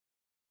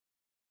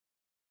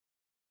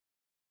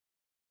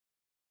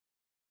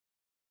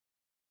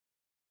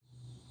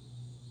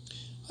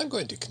I'm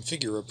going to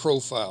configure a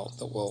profile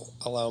that will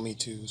allow me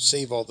to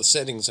save all the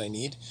settings I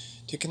need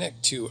to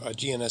connect to a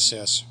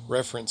GNSS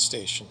reference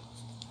station.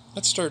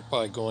 Let's start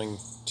by going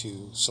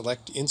to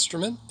Select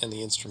Instrument and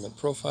the Instrument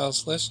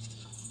Profiles list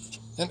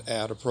and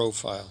add a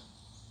profile.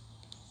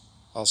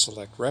 I'll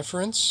select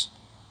Reference,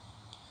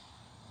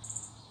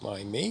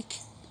 my make,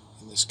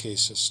 in this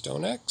case is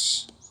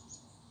StoneX,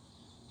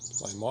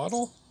 my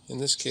model, in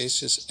this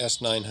case is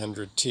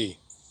S900T.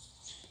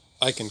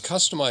 I can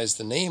customize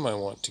the name I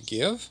want to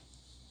give,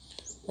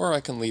 or I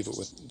can leave it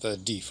with the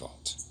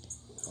default.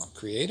 I'll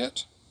create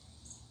it.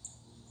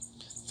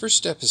 First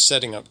step is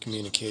setting up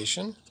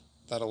communication.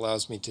 That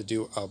allows me to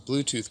do a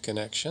Bluetooth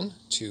connection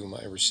to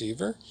my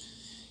receiver.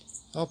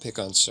 I'll pick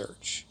on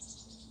Search.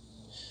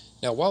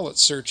 Now while it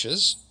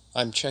searches,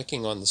 I'm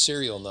checking on the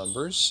serial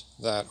numbers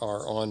that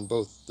are on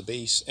both the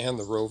base and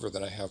the Rover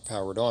that I have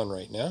powered on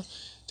right now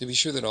to be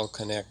sure that I'll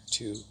connect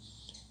to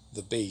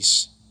the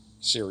base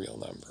serial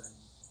number.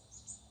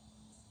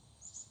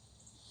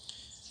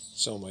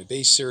 So my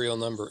base serial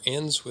number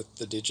ends with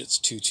the digits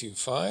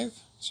 225,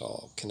 so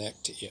I'll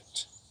connect to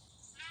it.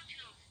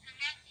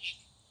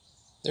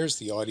 There's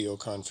the audio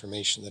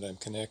confirmation that I'm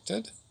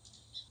connected.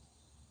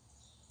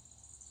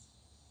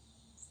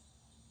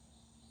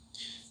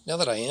 Now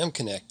that I am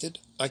connected,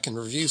 I can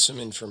review some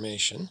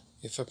information.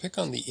 If I pick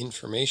on the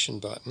Information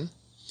button,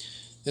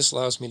 this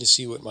allows me to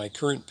see what my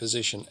current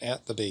position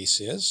at the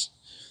base is.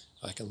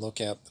 I can look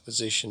at the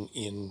position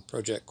in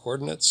project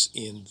coordinates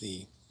in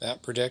the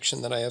map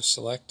projection that I have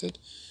selected,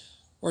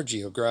 or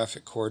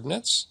geographic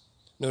coordinates.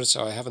 Notice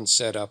how I haven't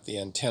set up the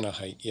antenna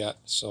height yet,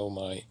 so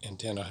my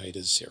antenna height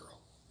is 0.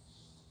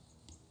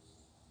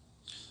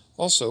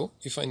 Also,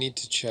 if I need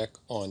to check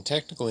on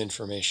technical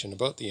information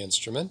about the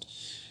instrument,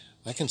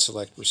 I can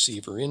select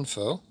Receiver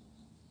Info,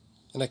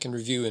 and I can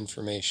review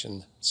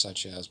information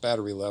such as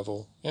battery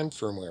level and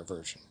firmware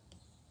version.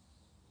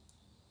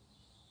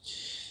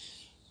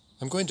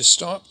 I'm going to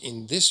stop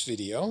in this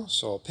video,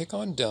 so I'll pick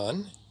on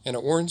Done, and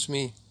it warns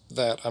me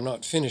that I'm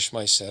not finished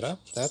my setup.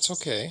 That's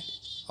okay.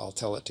 I'll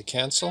tell it to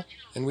cancel,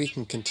 and we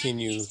can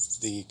continue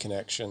the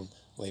connection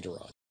later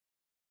on.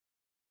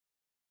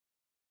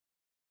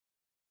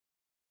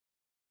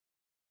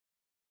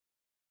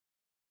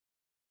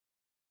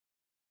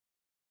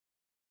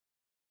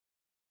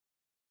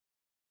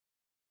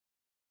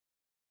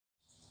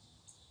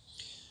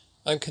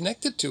 I'm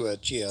connected to a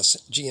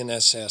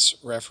GNSS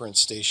reference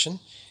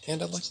station,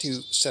 and I'd like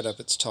to set up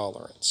its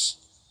tolerance.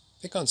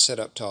 Pick on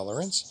Setup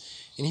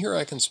Tolerance, and here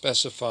I can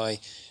specify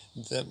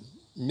the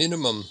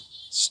minimum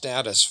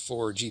status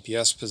for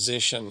GPS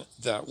position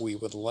that we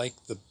would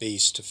like the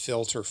base to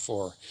filter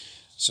for.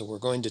 So we're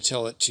going to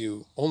tell it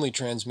to only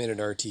transmit an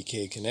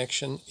RTK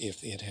connection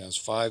if it has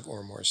 5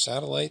 or more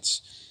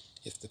satellites,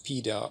 if the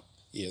PDOT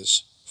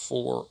is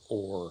 4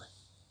 or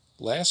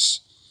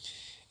less,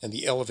 and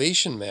the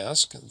elevation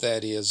mask,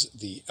 that is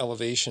the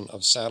elevation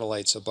of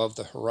satellites above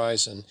the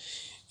horizon,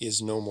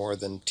 is no more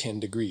than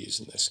 10 degrees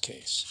in this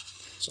case.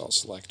 So I'll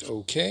select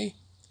OK,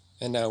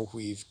 and now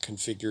we've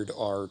configured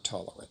our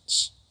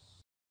tolerance.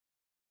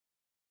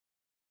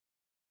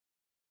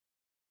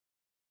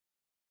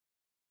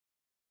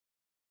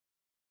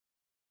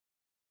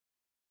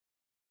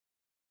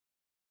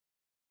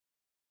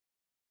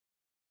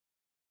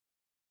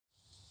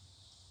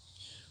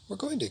 We're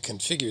going to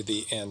configure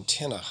the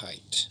antenna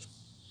height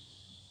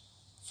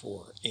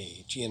for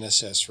a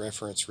GNSS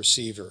reference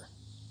receiver.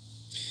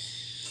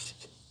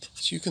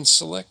 So you can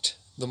select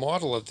the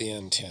model of the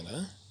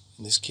antenna.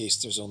 In this case,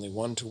 there's only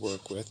one to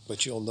work with,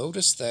 but you'll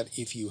notice that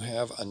if you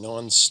have a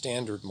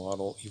non-standard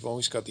model, you've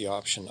always got the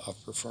option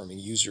of performing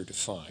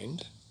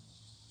user-defined.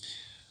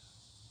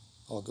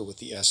 I'll go with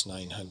the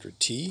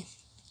S900T.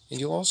 And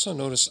you'll also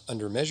notice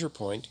under Measure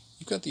Point,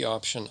 you've got the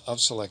option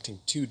of selecting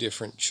 2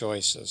 different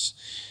choices.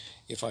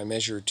 If I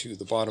measure to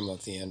the bottom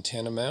of the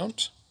antenna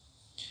mount,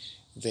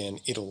 then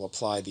it'll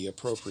apply the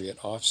appropriate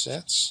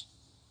offsets.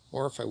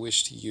 Or if I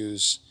wish to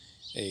use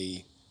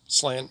a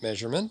slant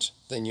measurement,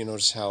 then you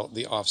notice how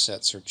the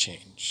offsets are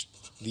changed.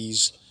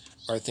 These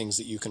are things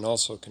that you can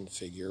also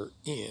configure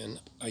in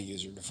a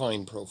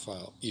user-defined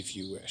profile if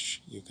you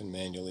wish. You can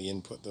manually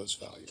input those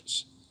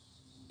values.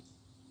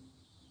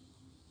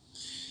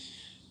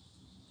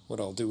 What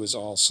I'll do is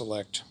I'll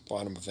select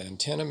bottom of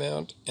antenna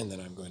mount, and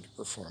then I'm going to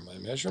perform my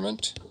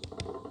measurement.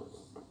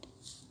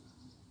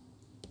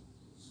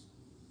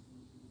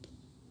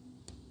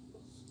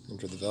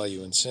 Enter the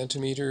value in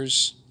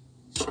centimeters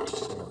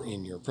or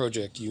in your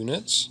project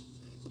units.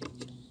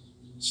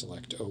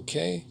 Select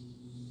OK.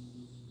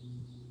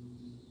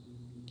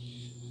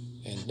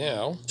 And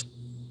now,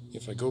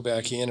 if I go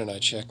back in and I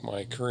check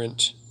my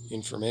current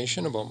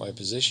information about my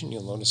position,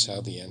 you'll notice how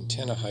the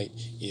antenna height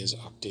is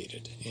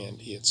updated, and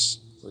it's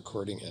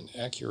recording an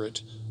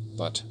accurate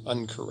but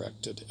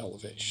uncorrected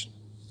elevation.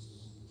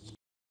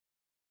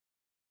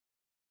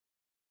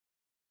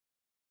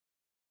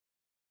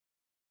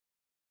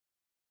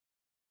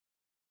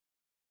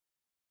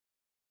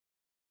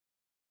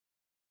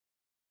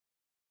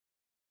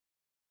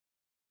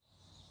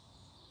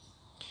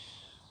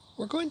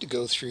 We're going to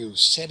go through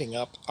setting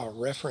up a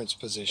reference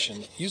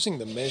position using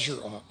the measure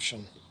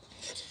option.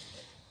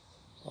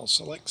 I'll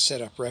select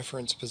Set Up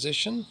Reference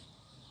Position,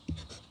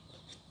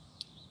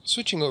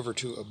 switching over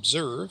to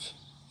Observe,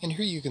 and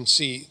here you can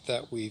see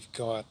that we've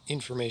got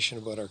information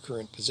about our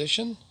current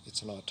position.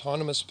 It's an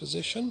autonomous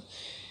position,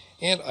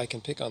 and I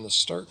can pick on the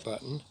Start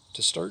button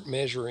to start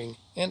measuring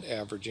and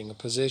averaging a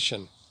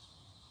position.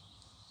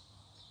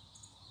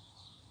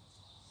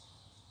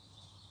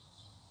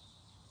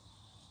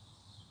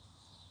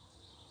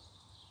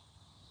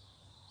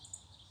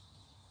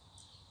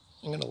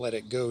 I'm going to let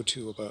it go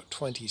to about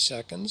 20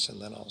 seconds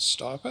and then I'll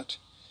stop it,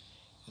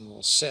 and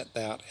we'll set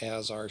that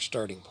as our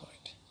starting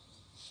point.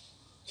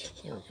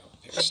 There we go,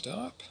 pick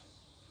stop.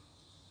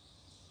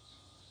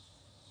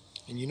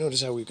 And you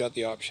notice how we've got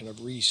the option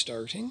of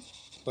restarting,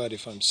 but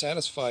if I'm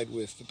satisfied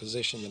with the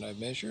position that I've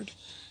measured,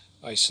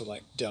 I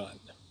select Done.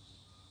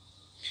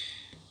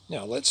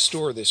 Now let's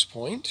store this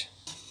point.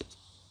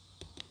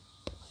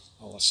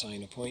 I'll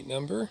assign a point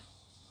number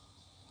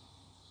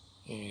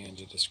and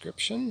a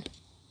description.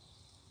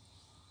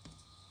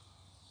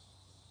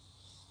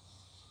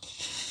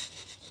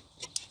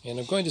 And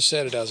I'm going to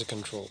set it as a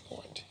control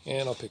point,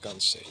 and I'll pick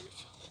on Save.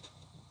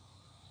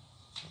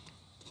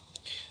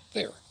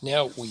 There.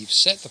 Now we've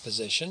set the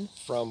position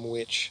from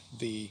which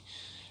the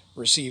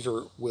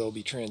receiver will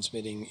be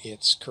transmitting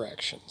its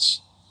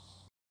corrections.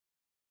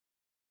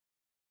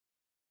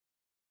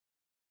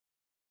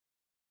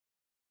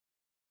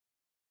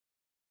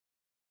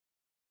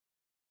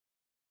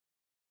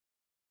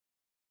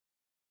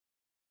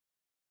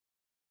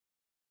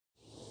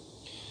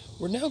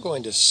 We're now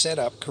going to set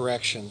up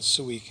corrections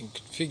so we can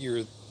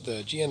configure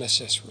the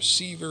GNSS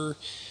receiver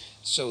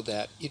so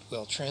that it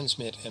will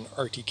transmit an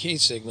RTK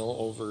signal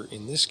over,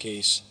 in this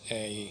case,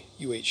 a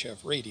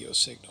UHF radio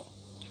signal.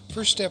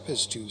 First step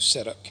is to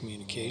set up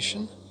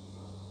communication,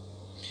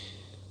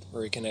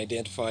 where I can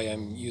identify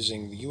I'm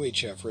using the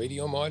UHF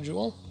radio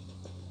module.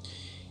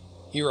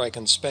 Here I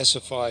can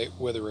specify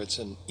whether it's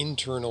an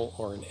internal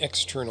or an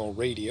external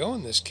radio.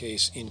 In this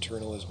case,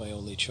 internal is my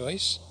only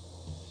choice.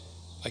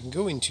 I can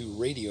go into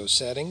radio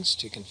settings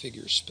to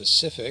configure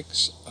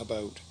specifics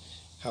about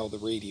how the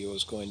radio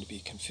is going to be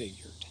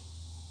configured.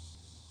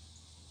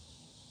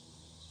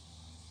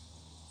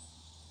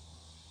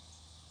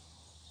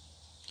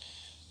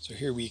 So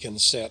here we can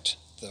set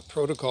the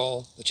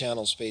protocol, the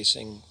channel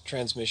spacing,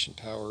 transmission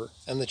power,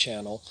 and the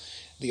channel.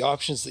 The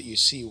options that you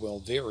see will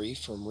vary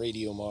from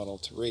radio model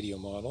to radio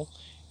model,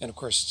 and of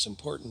course it's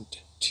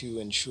important to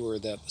ensure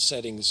that the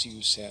settings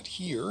you set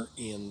here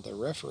in the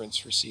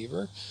reference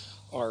receiver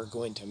are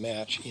going to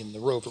match in the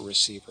Rover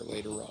receiver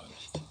later on.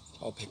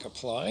 I'll pick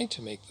Apply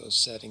to make those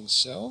settings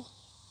so.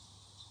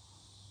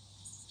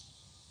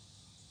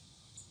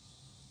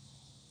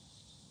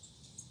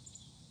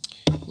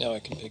 Now I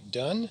can pick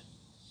Done.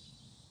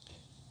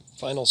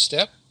 Final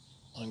step,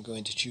 I'm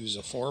going to choose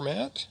a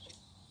format.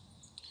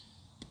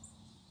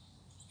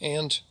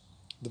 And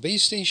the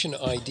base station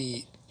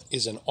ID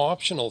is an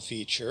optional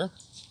feature.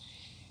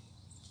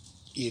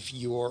 If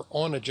you're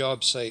on a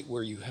job site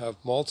where you have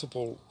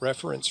multiple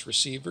reference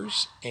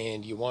receivers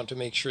and you want to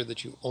make sure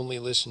that you only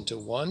listen to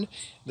one,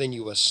 then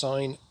you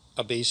assign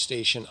a base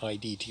station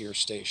ID to your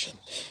station.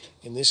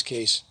 In this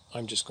case,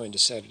 I'm just going to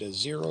set it as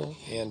 0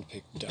 and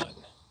pick Done.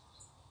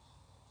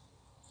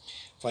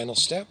 Final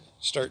step,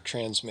 start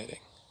transmitting.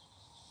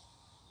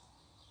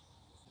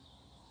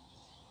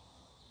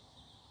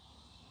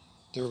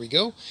 There we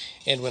go.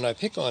 And when I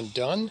pick on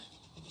Done,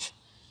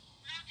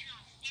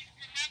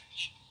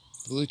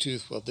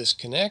 Bluetooth will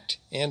disconnect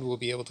and we'll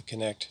be able to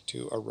connect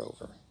to a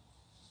Rover.